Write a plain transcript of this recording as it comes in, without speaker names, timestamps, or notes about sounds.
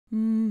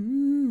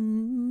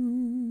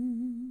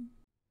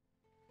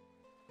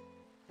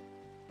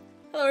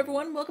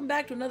everyone, welcome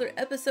back to another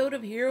episode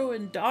of Hero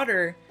and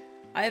Daughter.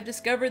 I have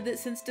discovered that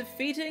since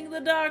defeating the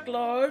Dark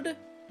Lord,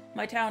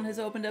 my town has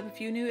opened up a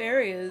few new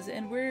areas,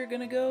 and we're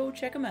gonna go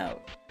check them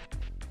out.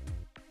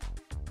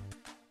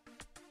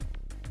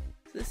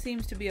 So this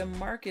seems to be a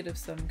market of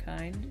some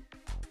kind.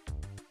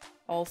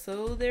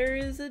 Also, there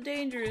is a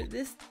danger.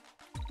 This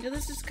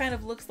just kind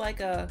of looks like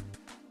a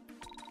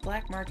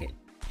black market.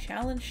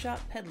 Challenge shop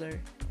peddler.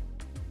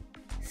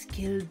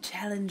 Skilled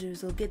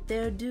challengers will get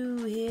their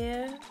due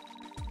here.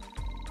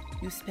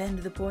 You spend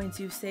the points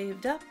you've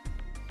saved up,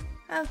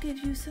 I'll give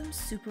you some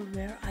super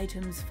rare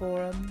items for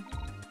them.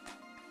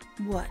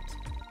 What?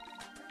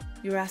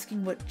 You're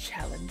asking what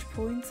challenge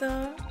points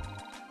are?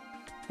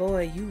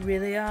 Boy, you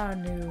really are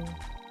new.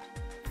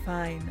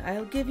 Fine,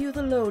 I'll give you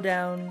the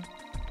lowdown.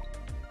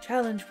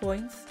 Challenge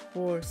points,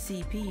 or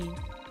CP,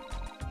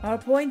 are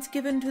points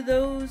given to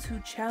those who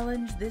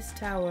challenge this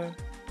tower.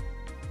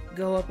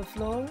 Go up a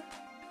floor,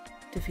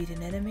 defeat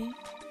an enemy,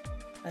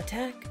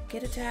 attack,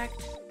 get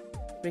attacked,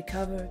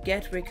 recover,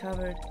 get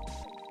recovered.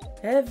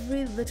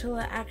 Every little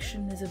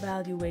action is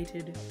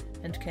evaluated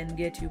and can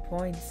get you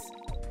points.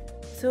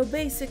 So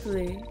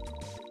basically,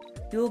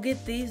 you'll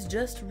get these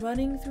just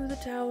running through the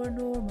tower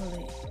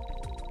normally.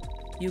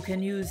 You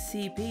can use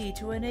CP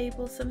to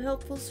enable some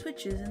helpful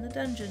switches in the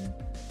dungeon.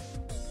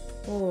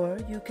 Or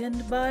you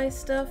can buy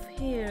stuff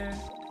here.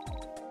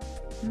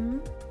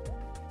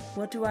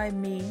 What do I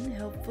mean,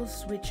 helpful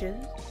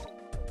switches?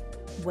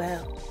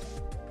 Well,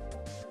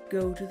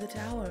 go to the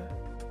tower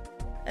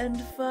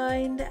and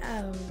find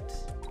out.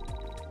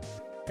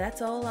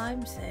 That's all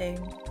I'm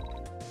saying.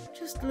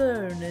 Just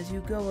learn as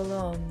you go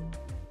along.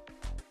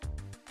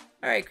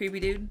 Alright, creepy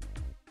dude.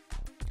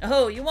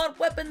 Oh, you want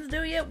weapons,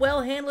 do you?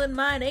 Well, handling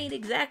mine ain't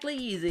exactly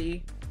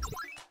easy.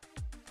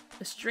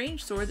 A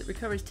strange sword that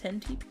recovers 10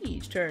 TP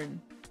each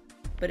turn,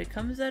 but it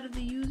comes out of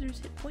the user's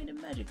hit point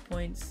and magic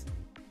points.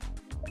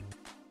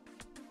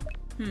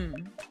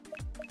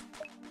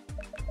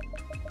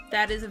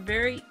 That is a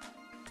very...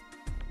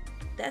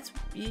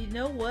 you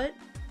know what?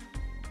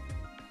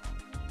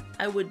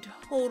 I would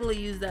totally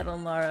use that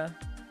on Lara.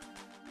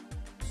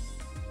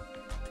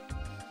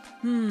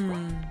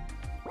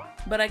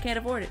 But I can't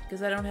afford it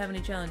because I don't have any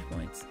challenge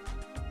points.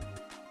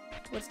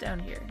 What's down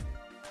here?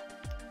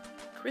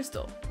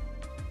 Crystal.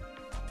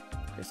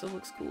 Crystal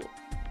looks cool.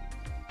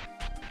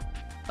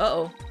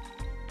 Uh-oh.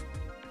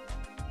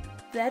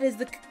 That is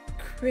the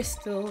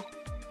crystal.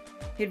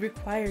 It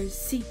requires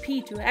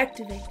CP to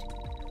activate.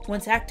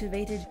 Once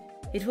activated,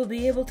 it will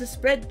be able to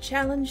spread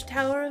challenge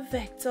tower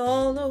effects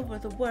all over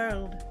the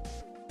world.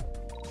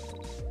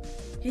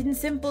 In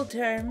simple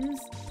terms,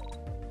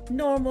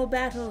 normal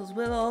battles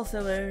will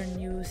also earn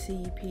you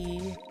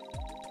CP.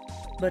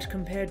 But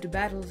compared to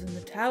battles in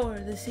the tower,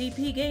 the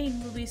CP gain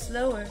will be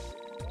slower.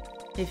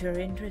 If you're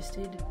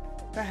interested,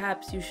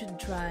 perhaps you should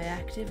try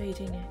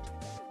activating it.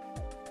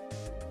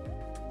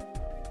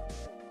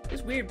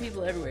 There's weird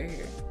people everywhere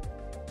here.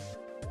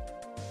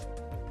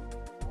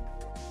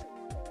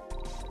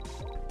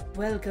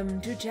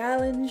 Welcome to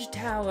Challenge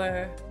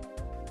Tower.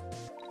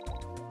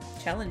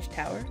 Challenge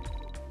Tower?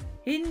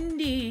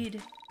 Indeed.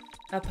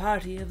 A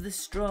party of the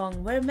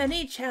strong where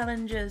many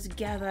challengers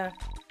gather.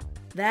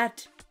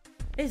 That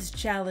is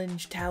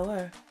Challenge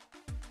Tower.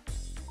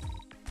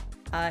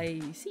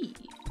 I see.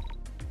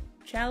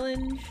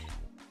 Challenge.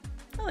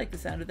 I like the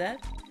sound of that.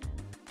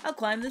 I'll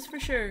climb this for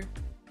sure.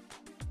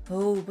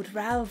 Oh, but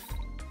Ralph,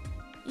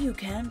 you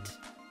can't.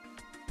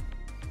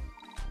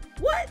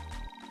 What?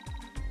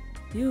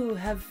 You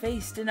have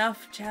faced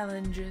enough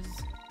challenges.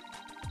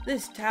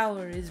 This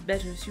tower is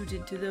better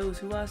suited to those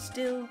who are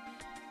still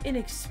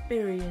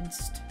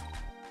inexperienced.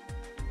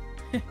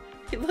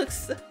 It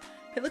looks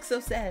so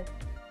sad.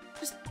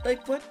 Just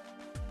like, what?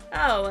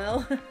 Oh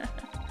well.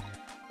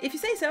 If you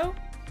say so.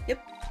 Yep.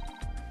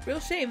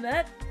 Real shame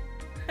that.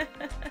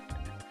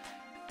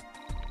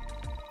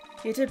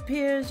 It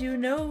appears you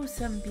know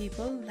some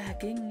people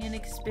lacking in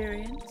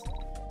experience.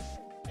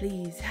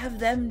 Please have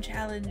them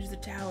challenge the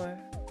tower.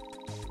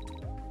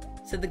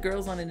 So the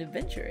girl's on an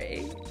adventure,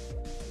 eh?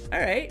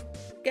 Alright,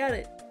 got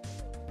it.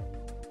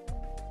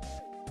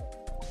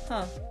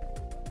 Huh.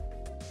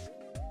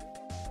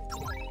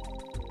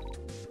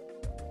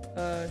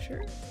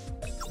 Sure.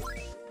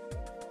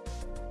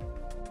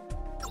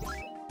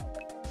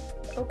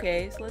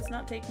 Okay, so let's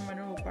not take from our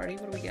normal party.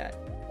 What do we got?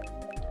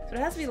 So it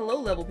has to be the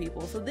low-level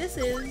people. So this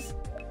is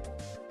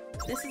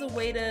a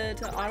way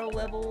to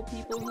auto-level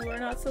people who are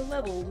not so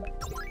leveled.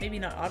 Maybe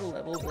not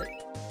auto-level, but...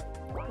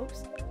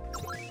 Oops.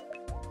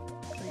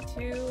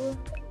 22.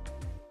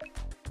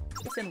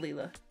 Let's send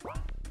Leela.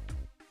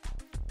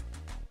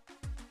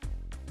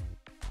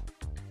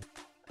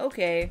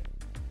 Okay.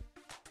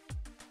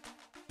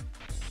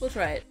 We'll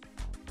try it.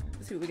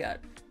 Let's see what we got.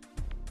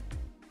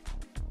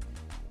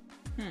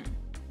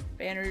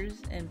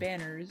 Banners and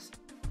banners.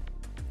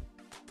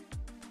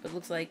 But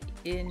looks like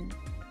in...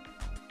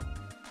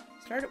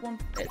 Start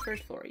at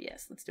first floor.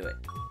 Yes, let's do it.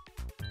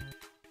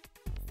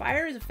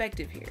 Fire is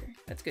effective here.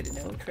 That's good to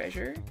know.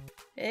 Treasure.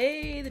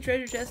 Hey, the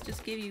treasure chest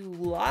just gave you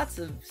lots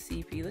of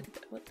CP. Look at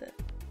that. What the?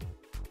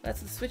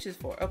 That's what the switch is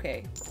for.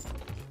 Okay.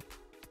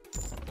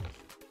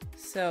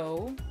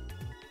 So...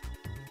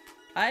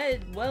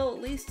 well,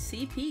 at least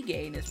CP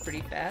gain is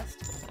pretty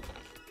fast.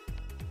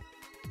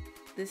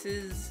 This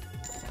is...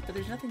 But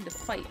there's nothing to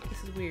fight.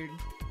 This is weird.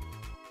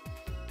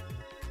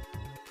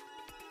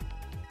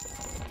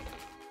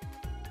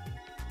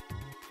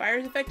 Fire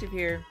is effective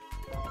here.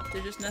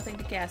 There's just nothing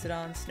to cast it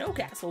on. Snow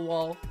castle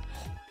wall.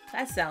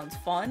 That sounds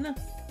fun.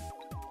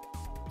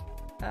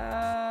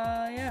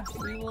 Yeah,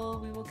 we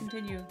will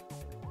continue.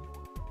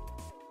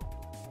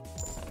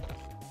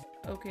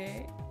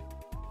 Okay.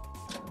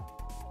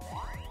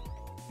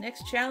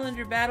 Next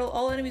challenger battle,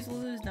 all enemies will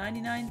lose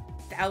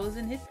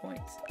 99,000 hit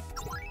points.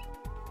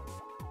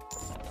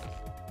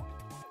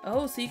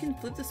 Oh, so you can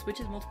flip the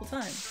switches multiple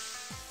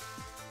times.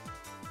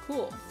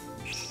 Cool.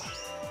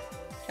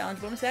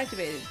 Challenge bonus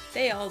activated.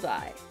 They all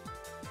die.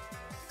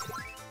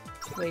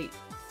 Wait,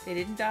 they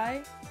didn't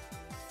die?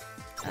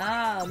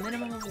 Ah,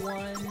 minimum of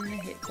 1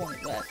 hit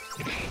point left.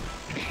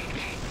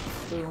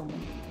 Boom.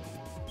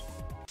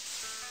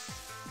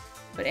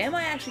 But am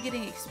I actually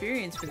getting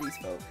experience for these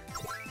folk?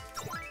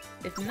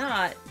 If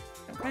not,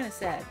 I'm kind of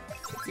sad.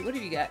 Let's see, what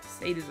have you got?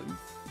 Sadism.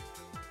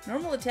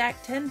 Normal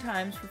attack 10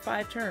 times for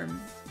 5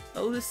 turns.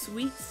 Oh, the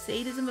sweet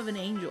sadism of an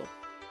angel.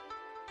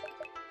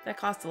 That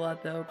costs a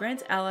lot, though.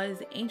 Grants allies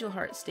the angel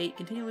heart state,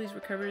 continually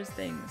recovers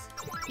things.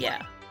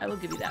 Yeah, I will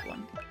give you that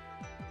one.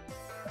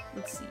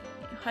 Let's see.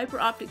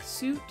 Hyper-optic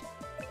suit.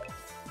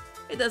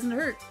 It doesn't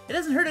hurt. It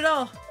doesn't hurt at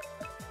all.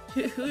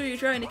 Who are you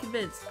trying to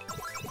convince?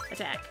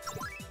 Attack.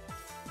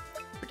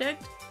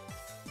 Protect.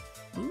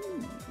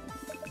 Ooh.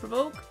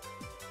 Provoke.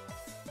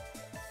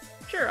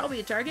 Sure, I'll be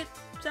a target.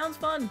 Sounds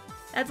fun.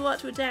 Adds a lot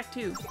to attack,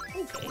 too.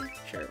 Okay,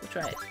 sure, we'll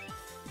try it.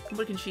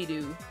 What can she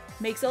do?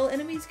 Makes all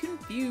enemies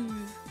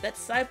confused. That's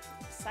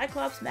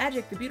Cyclops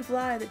magic, the beautiful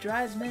eye that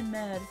drives men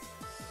mad.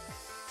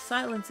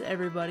 Silence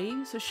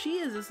everybody. So she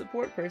is a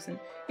support person.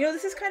 You know,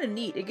 this is kind of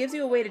neat. It gives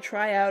you a way to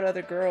try out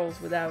other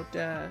girls without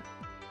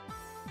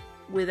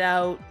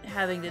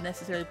having to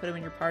necessarily put them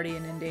in your party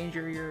and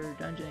endanger your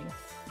dungeoning.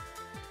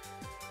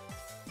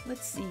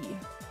 Let's see.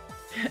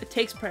 It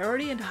takes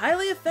priority and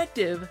highly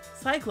effective.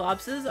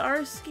 Cyclopses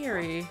are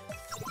scary.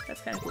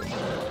 That's kind of cool.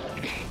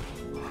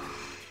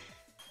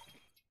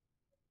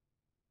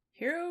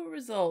 Hero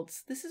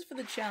results. This is for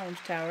the challenge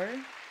tower.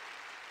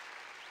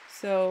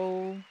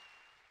 So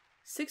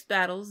 6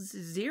 battles,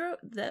 0.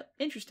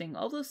 Interesting.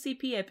 All those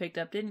CP I picked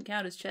up didn't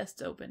count as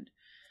chests opened.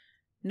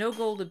 No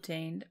gold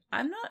obtained.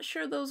 I'm not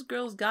sure those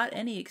girls got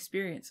any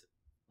experience.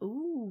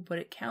 Ooh, but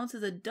it counts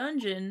as a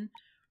dungeon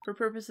for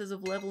purposes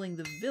of leveling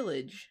the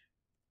village.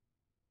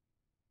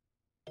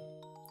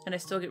 And I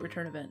still get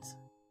return events.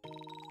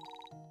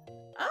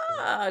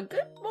 Ah,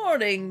 good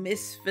morning,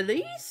 Miss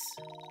Felice.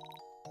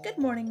 Good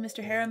morning,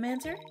 Mr.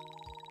 Harromancer.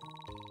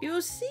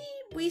 You see,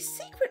 we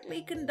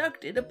secretly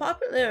conducted a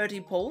popularity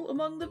poll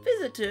among the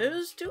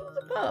visitors to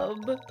the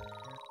pub.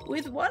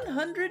 With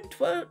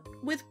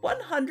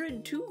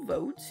 102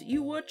 votes,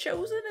 you were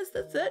chosen as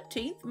the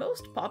 13th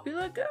most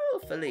popular girl,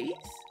 Felice.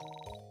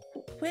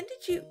 When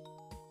did you...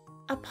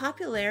 A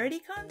popularity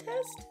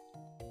contest?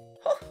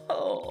 Ho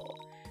ho!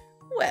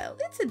 Well,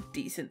 it's a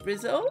decent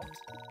result.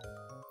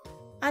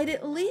 I'd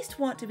at least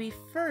want to be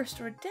first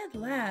or dead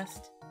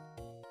last.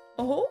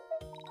 Oh?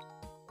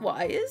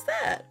 Why is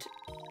that?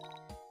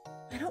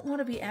 I don't want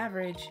to be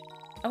average.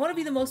 I want to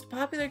be the most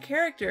popular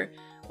character,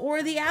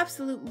 or the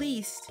absolute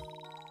least.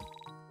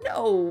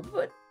 No,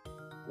 but...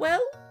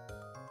 Well,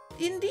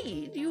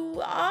 indeed,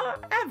 you are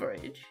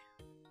average.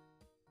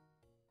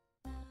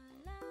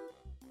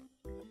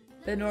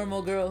 The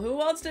normal girl who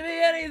wants to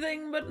be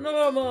anything but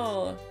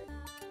normal.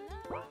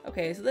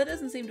 Okay, so that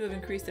doesn't seem to have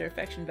increased their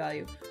affection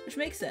value, which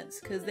makes sense,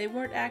 because they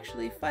weren't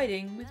actually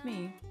fighting with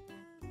me.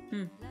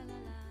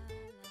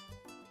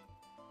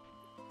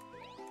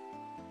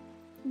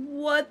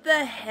 What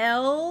the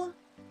hell?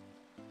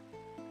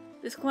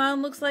 This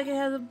clown looks like it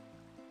has a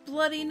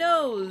bloody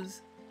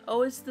nose.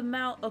 Oh, it's the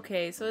mouth.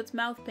 Okay, so it's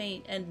mouth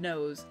paint and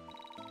nose.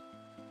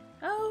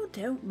 Oh,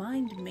 don't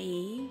mind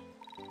me.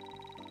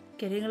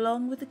 Getting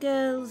along with the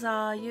girls,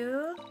 are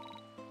you?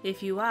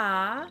 If you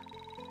are,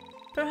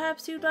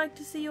 perhaps you'd like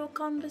to see your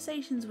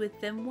conversations with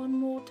them one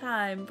more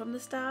time from the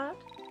start?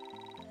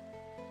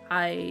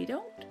 I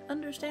don't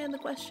understand the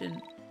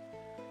question.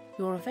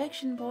 Your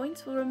affection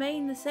points will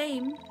remain the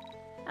same.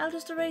 I'll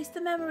just erase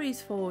the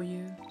memories for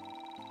you.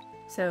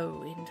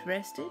 So,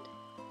 interested?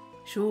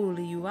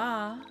 Surely you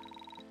are.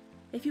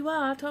 If you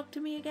are, talk to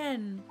me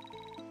again.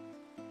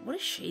 What a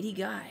shady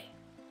guy.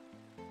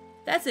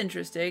 That's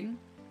interesting.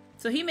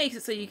 So he makes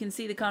it so you can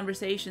see the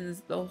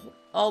conversations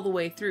all the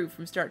way through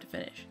from start to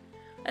finish.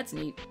 That's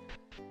neat.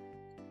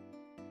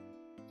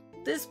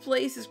 This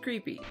place is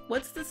creepy.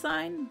 What's the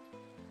sign?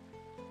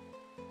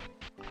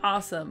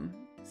 Awesome.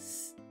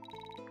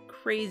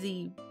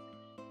 Crazy.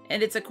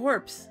 And it's a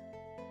corpse.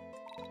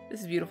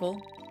 This is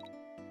beautiful.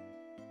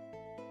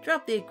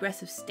 Drop the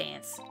aggressive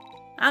stance.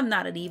 I'm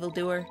not an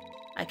evildoer.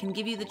 I can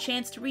give you the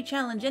chance to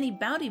re-challenge any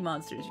bounty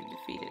monsters you've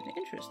defeated.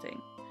 Interesting.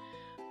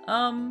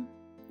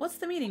 What's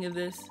the meaning of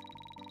this?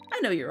 I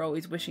know you're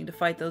always wishing to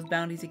fight those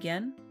bounties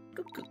again.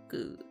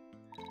 Goo.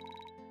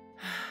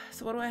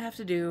 So what do I have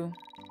to do?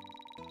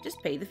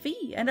 Just pay the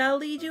fee, and I'll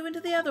lead you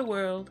into the other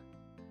world.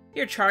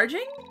 You're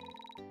charging?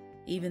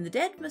 Even the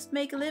dead must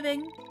make a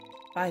living.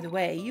 By the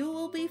way, you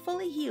will be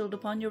fully healed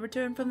upon your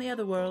return from the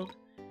other world.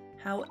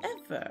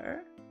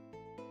 However,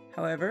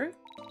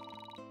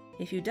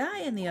 if you die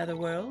in the other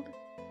world,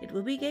 it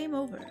will be game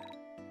over.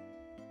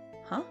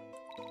 Huh?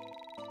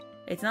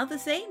 It's not the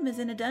same as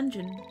in a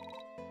dungeon.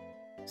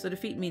 So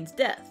defeat means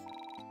death.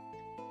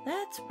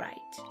 That's right.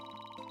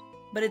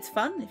 But it's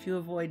fun if you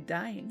avoid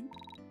dying.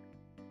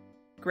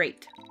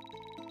 Great.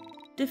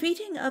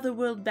 Defeating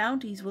otherworld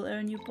bounties will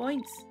earn you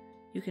points.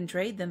 You can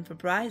trade them for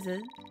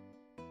prizes.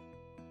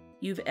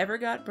 You've ever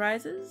got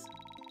prizes?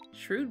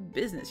 Shrewd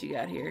business you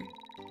got here.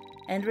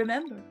 And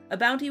remember, a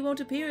bounty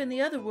won't appear in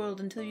the other world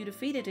until you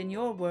defeat it in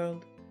your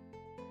world.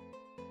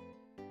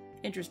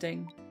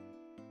 Interesting.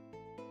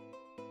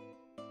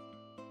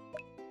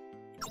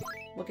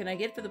 What can I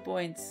get for the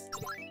points?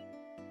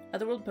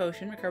 Otherworld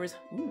potion recovers.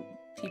 Ooh.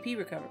 TP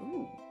recover.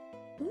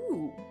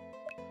 Ooh.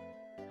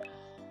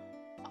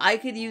 I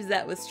could use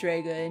that with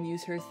Strega and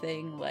use her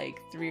thing like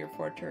 3 or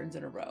 4 turns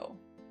in a row.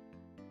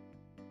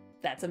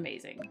 That's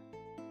amazing.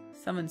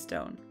 Summon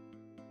stone.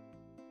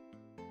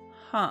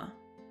 Huh.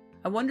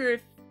 I wonder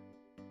if...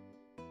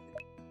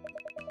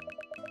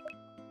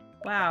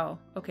 Wow.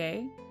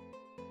 Okay.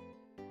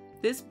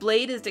 This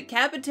blade has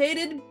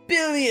decapitated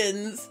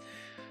billions!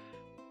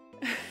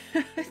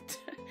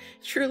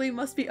 Truly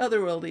must be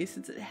otherworldly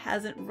since it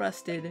hasn't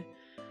rusted.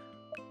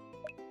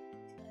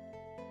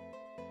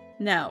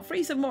 Now,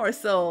 free some more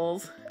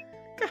souls.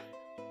 God.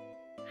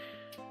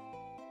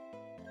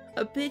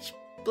 A pitch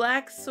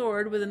black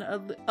sword with an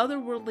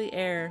otherworldly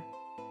air.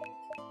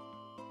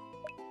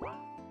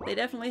 They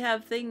definitely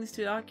have things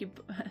to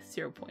occupy.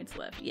 0 points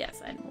left.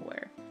 Yes, I'm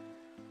aware.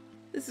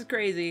 This is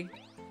crazy.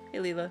 Hey,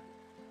 Leela.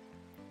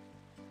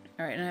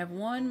 Alright, and I have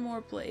one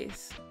more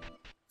place.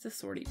 It's a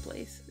sortie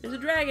place. There's a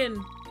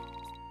dragon!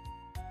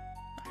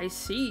 I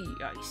see.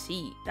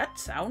 That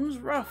sounds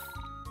rough.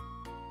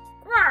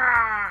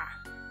 Rah!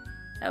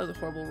 That was a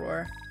horrible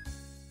roar.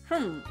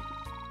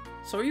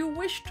 So you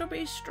wish to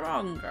be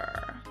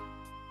stronger?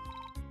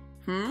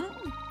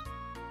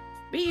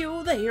 Be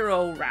you the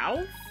hero,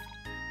 Ralph?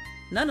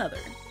 None other.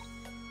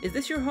 Is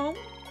this your home?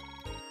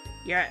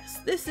 Yes,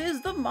 this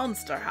is the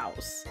Monster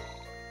House.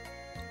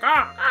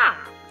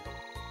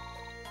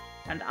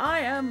 And I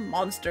am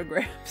Monster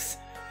Gramps.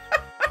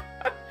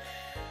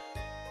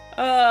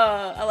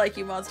 I like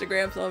you, Monster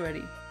Gramps,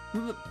 already.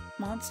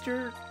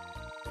 Monster?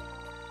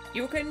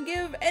 You can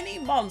give any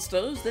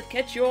monsters that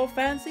catch your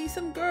fancy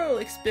some girl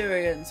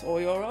experience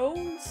or your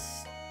own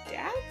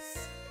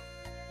stats?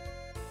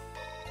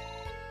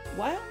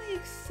 Why only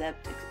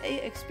accept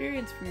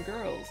experience from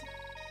girls?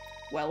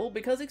 Well,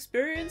 because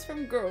experience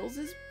from girls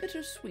is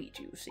bittersweet,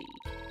 you see.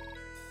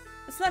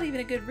 That's not even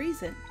a good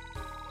reason.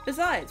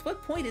 Besides,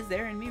 what point is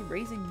there in me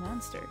raising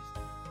monsters?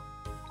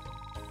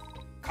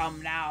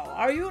 Come now,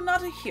 are you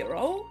not a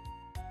hero?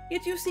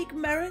 Yet you seek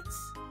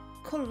merits?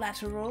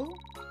 Collateral?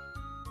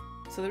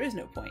 So there is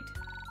no point.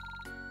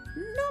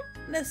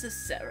 Not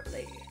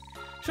necessarily.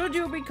 Should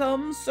you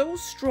become so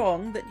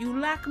strong that you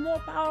lack more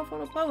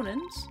powerful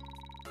opponents,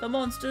 the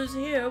monsters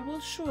here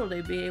will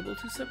surely be able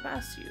to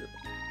surpass you.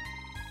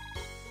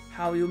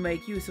 How you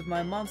make use of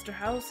my monster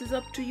house is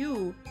up to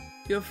you.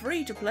 You're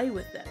free to play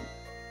with them.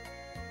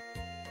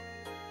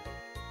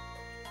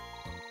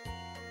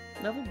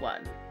 Level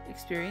 1.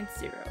 Experience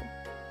 0.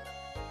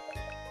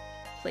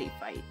 Play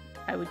fight.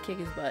 I would kick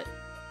his butt.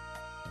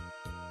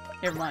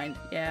 Never mind.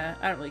 Yeah,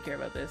 I don't really care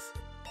about this.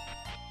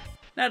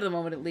 Not at the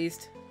moment, at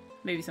least.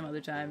 Maybe some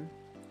other time.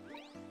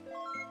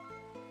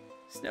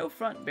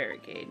 Snowfront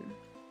barricade.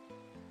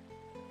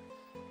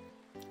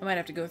 I might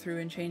have to go through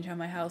and change how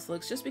my house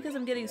looks just because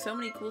I'm getting so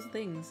many cool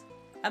things.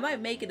 I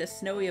might make it a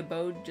snowy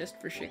abode just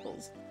for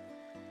shickles.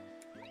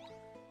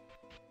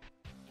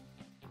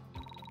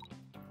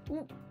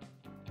 Ooh.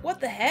 What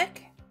the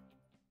heck?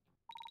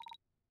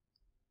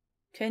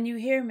 Can you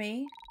hear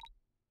me?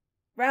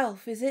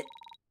 Ralph, is it?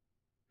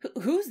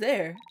 Who's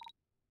there?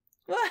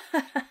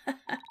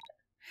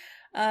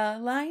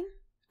 Line?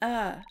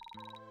 I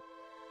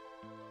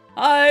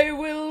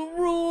will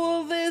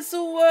rule this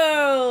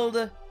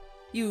world!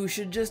 You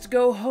should just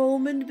go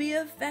home and be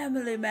a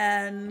family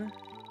man.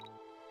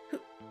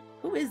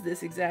 Who is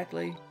this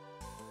exactly?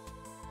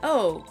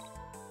 Oh,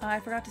 I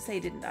forgot to say,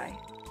 didn't I?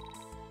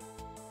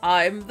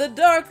 I'm the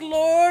Dark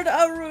Lord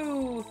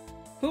Aru,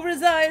 who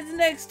resides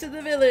next to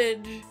the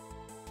village.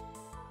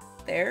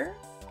 There?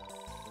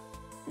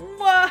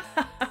 Mwah!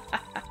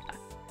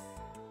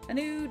 A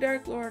new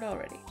Dark Lord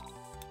already.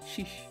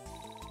 Sheesh.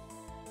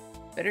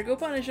 Better go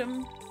punish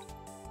him.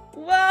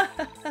 Wah!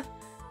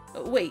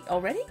 Wait,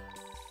 already?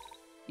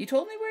 You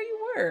told me where you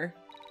were.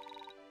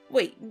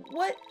 Wait,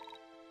 what?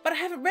 But I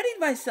haven't readied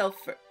myself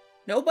for...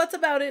 No buts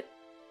about it.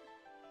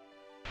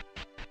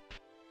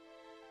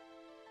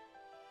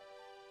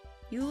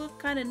 You look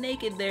kind of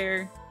naked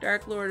there,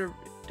 Dark Lord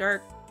Aru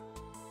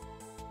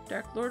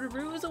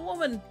is a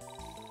woman.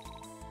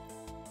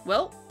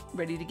 Well,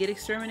 ready to get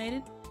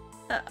exterminated?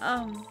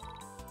 Let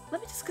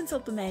me just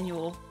consult the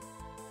manual.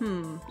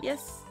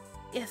 Yes.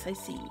 Yes, I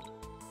see.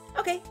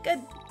 Okay,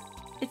 good.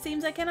 It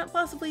seems I cannot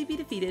possibly be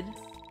defeated.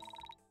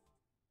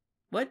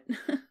 What?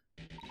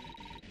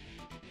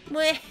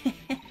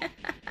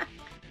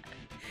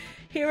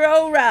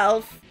 Hero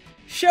Ralph,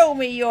 show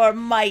me your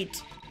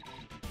might.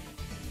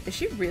 Is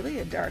she really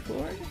a Dark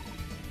Lord?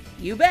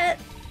 You bet.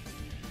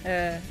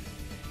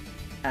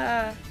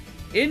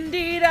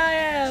 Indeed I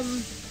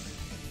am.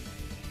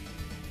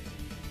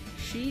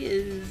 She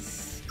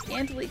is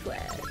scantily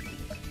clad.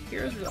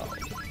 Hero's Resolve.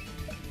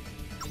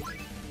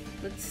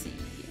 Let's see.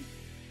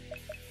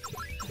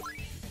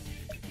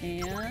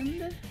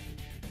 And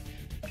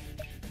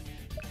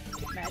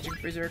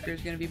Magic Berserker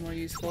is going to be more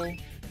useful.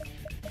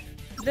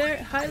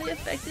 They're highly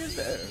effective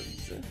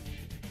herbs.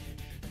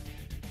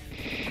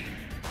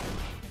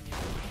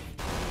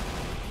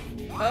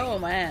 Oh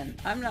man,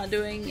 I'm not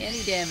doing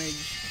any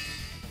damage.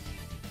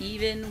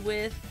 Even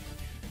with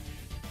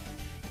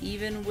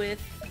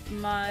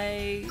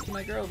my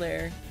girl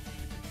there.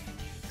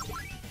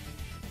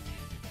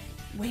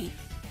 Wait.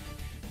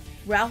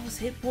 Ralph's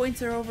hit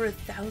points are over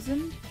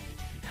 1,000?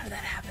 How did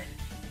that happen?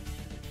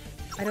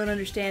 I don't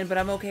understand, but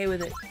I'm okay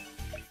with it.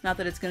 Not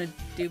that it's gonna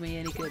do me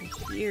any good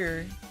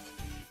here.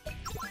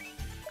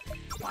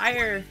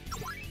 Fire!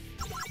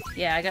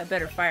 Yeah, I got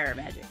better fire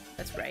magic.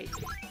 That's right.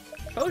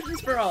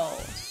 Potions for all!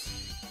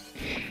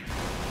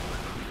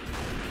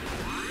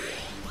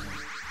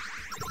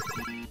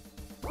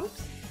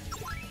 Oops.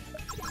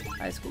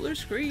 High schoolers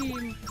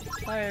scream!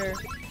 Fire!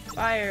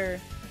 Fire!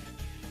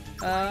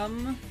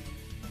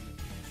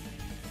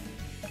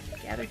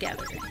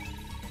 Gather.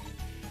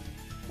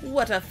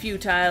 What a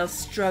futile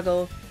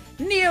struggle!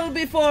 Kneel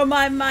before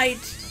my might!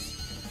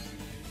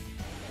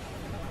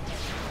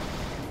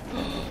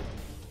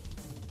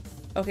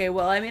 Okay,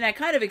 well, I mean, I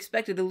kind of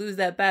expected to lose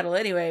that battle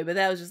anyway, but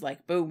that was just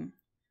like, boom.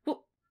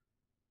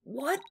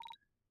 What?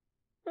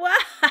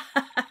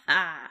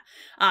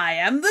 I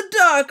am the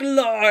Dark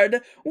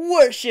Lord!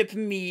 Worship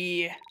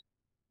me!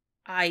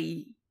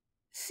 I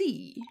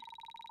see.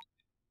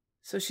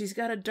 So she's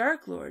got a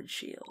Dark Lord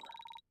shield.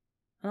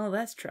 Oh,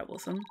 that's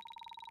troublesome.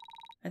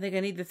 I think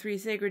I need the 3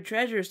 sacred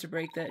treasures to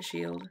break that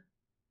shield.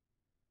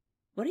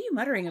 What are you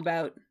muttering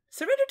about?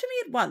 Surrender to me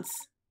at once.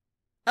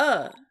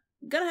 Gonna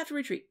have to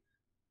retreat.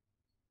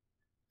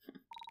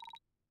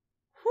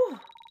 Whew,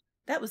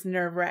 that was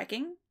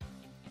nerve-wracking.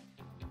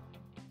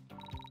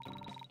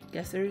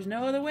 Guess there's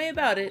no other way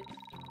about it.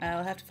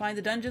 I'll have to find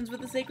the dungeons with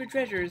the sacred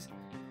treasures.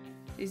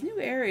 These new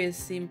areas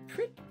seem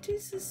pretty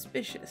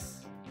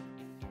suspicious.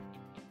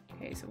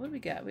 Okay, so what do we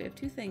got? We have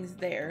 2 things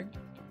there.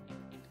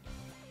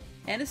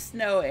 And a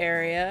snow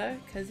area,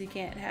 because you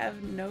can't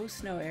have no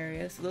snow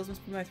area, so those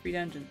must be my 3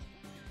 dungeons.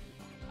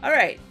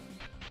 Alright.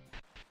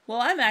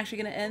 Well, I'm actually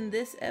going to end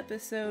this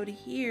episode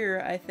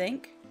here, I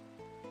think.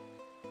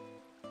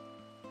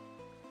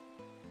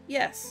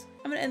 Yes,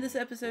 I'm going to end this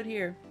episode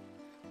here.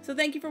 So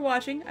thank you for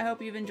watching. I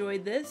hope you've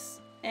enjoyed this.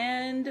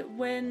 And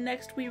when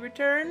next we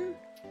return,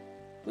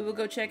 we will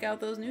go check out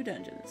those new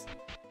dungeons.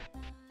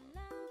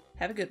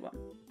 Have a good one.